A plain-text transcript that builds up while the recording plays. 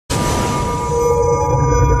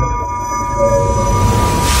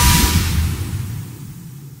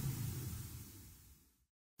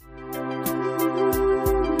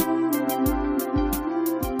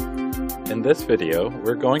In this video,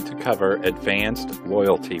 we're going to cover advanced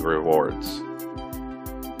loyalty rewards.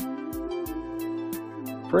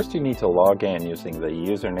 First, you need to log in using the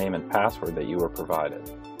username and password that you were provided.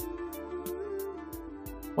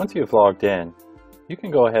 Once you've logged in, you can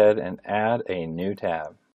go ahead and add a new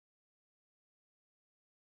tab.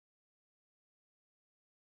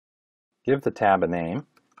 Give the tab a name,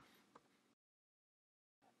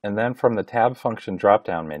 and then from the Tab Function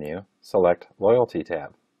drop-down menu, select Loyalty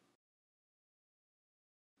tab.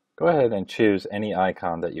 Go ahead and choose any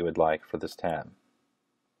icon that you would like for this tab,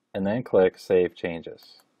 and then click Save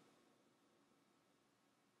Changes.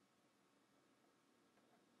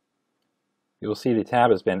 You will see the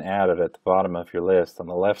tab has been added at the bottom of your list on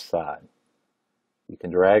the left side. You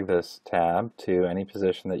can drag this tab to any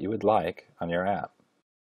position that you would like on your app.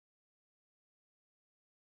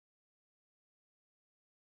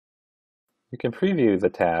 You can preview the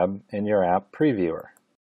tab in your app previewer.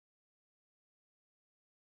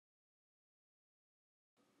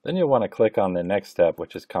 Then you'll want to click on the next step,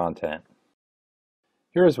 which is Content.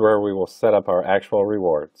 Here is where we will set up our actual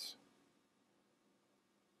rewards.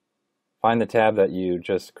 Find the tab that you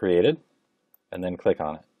just created, and then click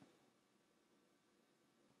on it.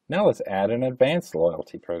 Now let's add an advanced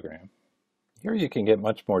loyalty program. Here you can get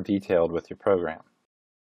much more detailed with your program.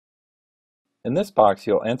 In this box,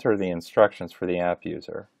 you'll enter the instructions for the app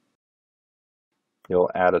user. You'll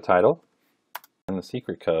add a title and the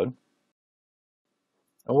secret code,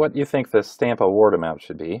 and what you think the stamp award amount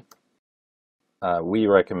should be. We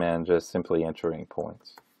recommend just simply entering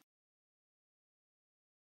points.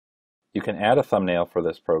 You can add a thumbnail for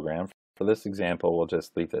this program. For this example, we'll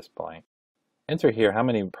just leave this blank. Enter here how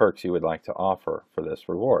many perks you would like to offer for this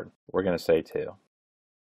reward. We're going to say 2.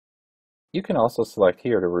 You can also select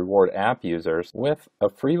here to reward app users with a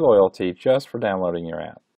free loyalty just for downloading your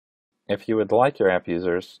app. If you would like your app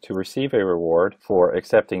users to receive a reward for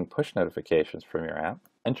accepting push notifications from your app,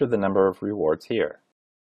 enter the number of rewards here.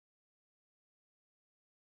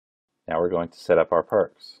 Now we're going to set up our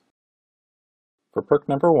perks. For perk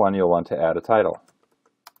number 1, you'll want to add a title.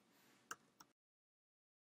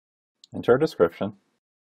 Enter a description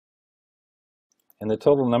and the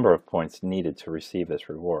total number of points needed to receive this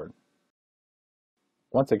reward.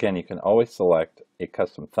 Once again, you can always select a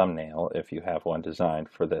custom thumbnail if you have one designed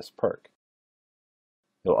for this perk.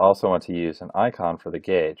 You'll also want to use an icon for the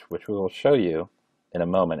gauge, which we will show you in a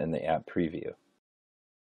moment in the app preview.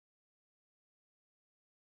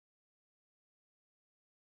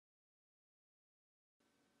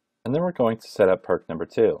 And then we're going to set up perk number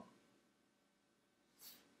 2.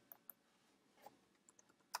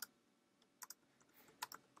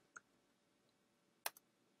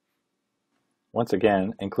 Once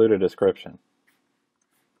again, include a description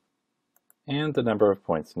and the number of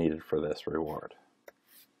points needed for this reward.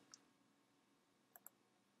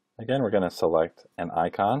 Again, we're going to select an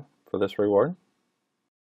icon for this reward.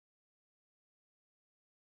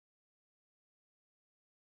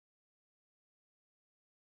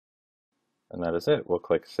 And that is it. We'll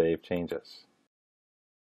click Save Changes.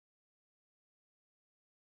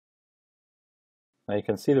 Now you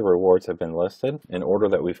can see the rewards have been listed in order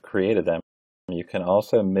that we've created them. You can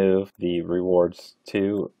also move the rewards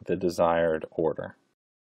to the desired order.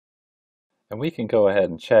 And we can go ahead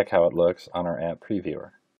and check how it looks on our app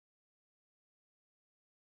previewer.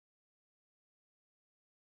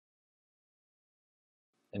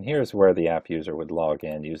 And here's where the app user would log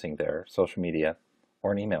in using their social media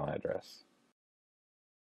or an email address.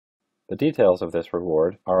 The details of this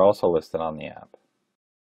reward are also listed on the app.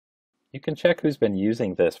 You can check who's been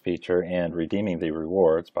using this feature and redeeming the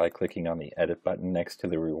rewards by clicking on the Edit button next to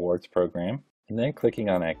the Rewards program, and then clicking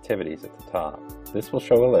on Activities at the top. This will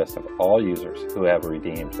show a list of all users who have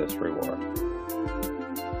redeemed this reward.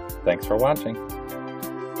 Thanks for watching.